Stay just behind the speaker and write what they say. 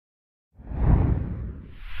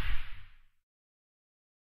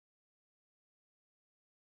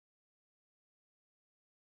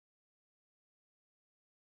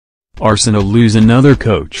Arsenal lose another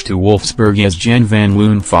coach to Wolfsburg as Jan van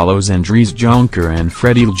Loon follows Andries Jonker and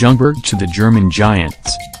Freddie Ljungberg to the German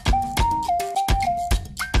Giants.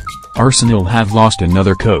 Arsenal have lost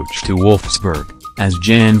another coach to Wolfsburg, as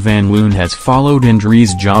Jan van Loon has followed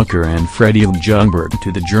Andries Jonker and Freddie Ljungberg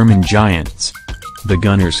to the German Giants. The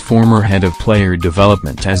Gunners' former head of player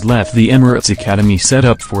development has left the Emirates academy set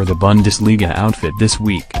up for the Bundesliga outfit this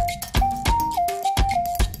week.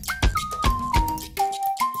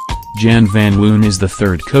 Jan van Loon is the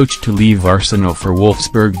third coach to leave Arsenal for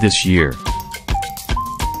Wolfsburg this year.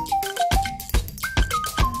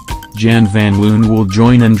 Jan van Loon will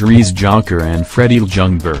join Andries Jonker and Freddie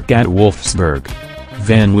Ljungberg at Wolfsburg.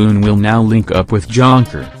 Van Loon will now link up with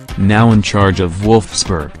Jonker, now in charge of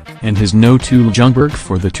Wolfsburg, and his no to Ljungberg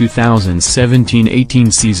for the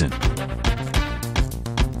 2017-18 season.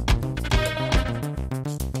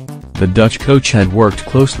 The Dutch coach had worked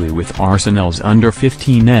closely with Arsenal's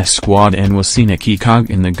under-15s squad and was seen a key cog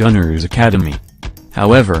in the Gunners' academy.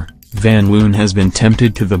 However, Van Loon has been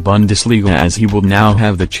tempted to the Bundesliga as he will now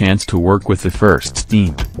have the chance to work with the first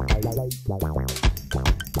team.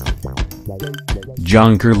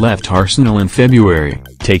 Jonker left Arsenal in February,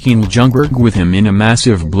 taking Ljungberg with him in a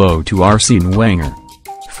massive blow to Arsene Wenger.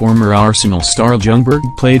 Former Arsenal star Ljungberg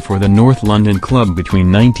played for the North London club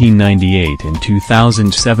between 1998 and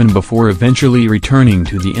 2007 before eventually returning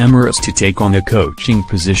to the Emirates to take on a coaching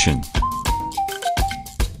position.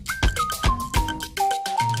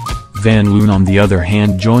 Van Loon on the other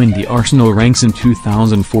hand joined the Arsenal ranks in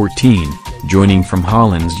 2014, joining from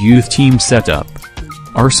Holland's youth team setup.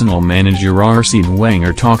 Arsenal manager Arsene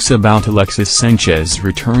Wenger talks about Alexis Sanchez's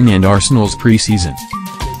return and Arsenal's pre-season.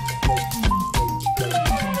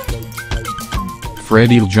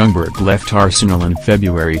 Freddie Ljungberg left Arsenal in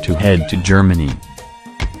February to head to Germany.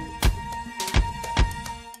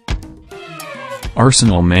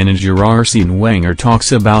 Arsenal manager Arsene Wenger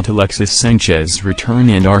talks about Alexis Sanchez's return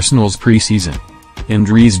and Arsenal's pre-season.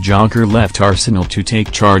 Andries Jonker left Arsenal to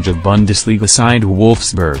take charge of Bundesliga side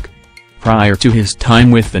Wolfsburg. Prior to his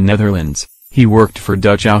time with the Netherlands, he worked for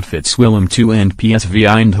Dutch outfits Willem II and PSV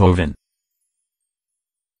Eindhoven.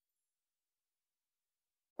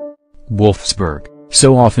 Wolfsburg,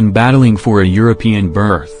 so often battling for a European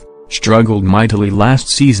berth, struggled mightily last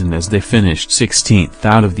season as they finished 16th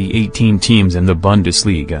out of the 18 teams in the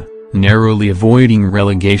Bundesliga, narrowly avoiding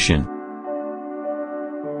relegation.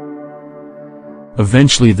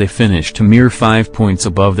 Eventually they finished a mere 5 points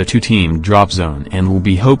above the two-team drop zone and will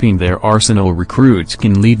be hoping their Arsenal recruits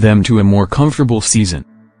can lead them to a more comfortable season.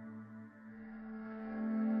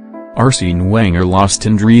 Arsene Wenger lost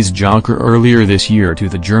Andries Jonker earlier this year to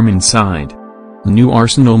the German side. New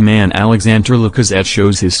Arsenal man Alexander Lacazette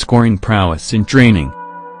shows his scoring prowess in training.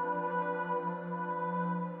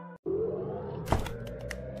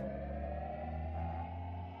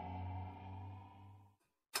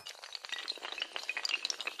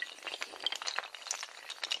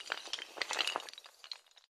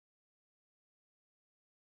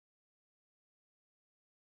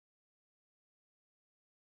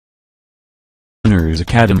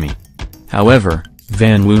 Academy. However,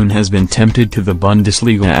 Van Loon has been tempted to the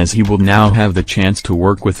Bundesliga as he will now have the chance to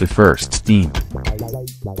work with the first team.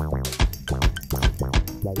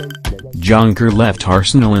 Jonker left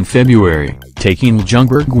Arsenal in February, taking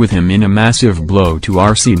Ljungberg with him in a massive blow to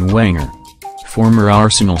Arsene Wenger. Former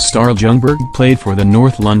Arsenal star Ljungberg played for the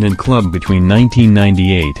North London club between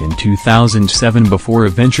 1998 and 2007 before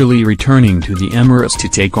eventually returning to the Emirates to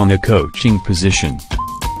take on a coaching position.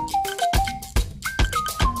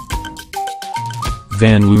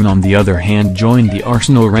 Van Loon on the other hand joined the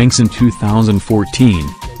Arsenal ranks in 2014,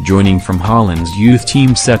 joining from Holland's youth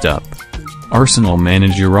team setup. Arsenal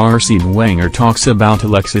manager Arsene Wenger talks about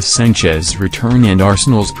Alexis Sanchez's return and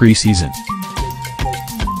Arsenal's pre-season.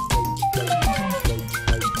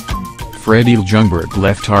 Freddie Ljungberg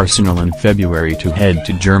left Arsenal in February to head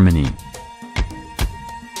to Germany.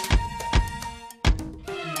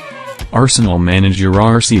 Arsenal manager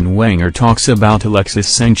Arsene Wenger talks about Alexis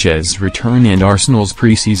Sanchez's return and Arsenal's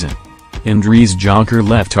pre-season. Andries Jonker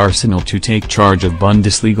left Arsenal to take charge of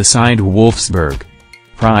Bundesliga side Wolfsburg.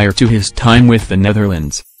 Prior to his time with the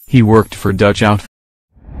Netherlands, he worked for Dutch outfits.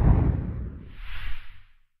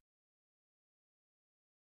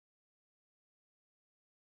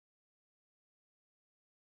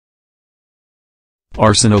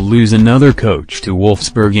 Arsenal lose another coach to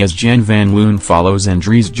Wolfsburg as Jan van Loon follows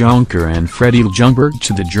Andries Jonker and Freddie Ljungberg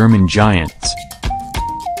to the German Giants.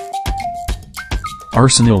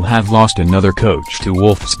 Arsenal have lost another coach to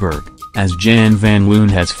Wolfsburg, as Jan van Loon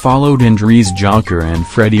has followed Andries Jonker and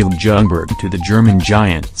Freddie Ljungberg to the German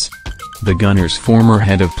Giants. The Gunners' former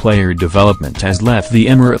head of player development has left the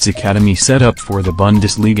Emirates Academy set up for the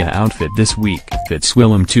Bundesliga outfit this week.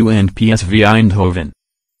 Willem II and PSV Eindhoven.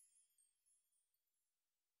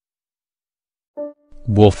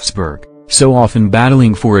 Wolfsburg, so often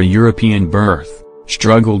battling for a European berth,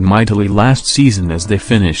 struggled mightily last season as they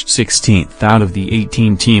finished 16th out of the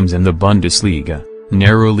 18 teams in the Bundesliga,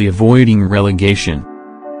 narrowly avoiding relegation.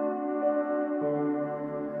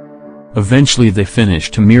 Eventually they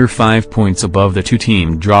finished a mere 5 points above the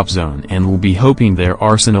two-team drop zone and will be hoping their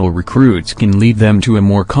Arsenal recruits can lead them to a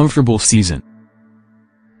more comfortable season.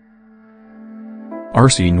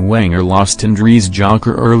 Arsene Wenger lost Andries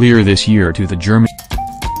Jonker earlier this year to the German.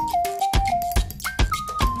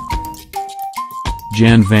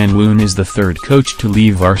 Jan van Loon is the third coach to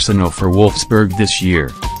leave Arsenal for Wolfsburg this year.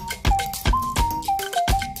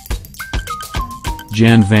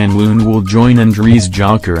 Jan van Loon will join Andries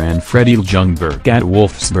Jonker and Freddie Ljungberg at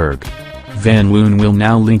Wolfsburg. Van Loon will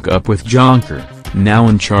now link up with Jonker, now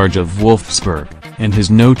in charge of Wolfsburg, and his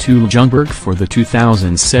no to Ljungberg for the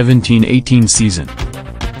 2017-18 season.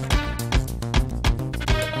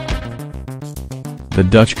 The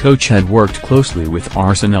Dutch coach had worked closely with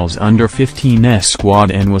Arsenal's under-15s squad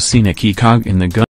and was seen a key cog in the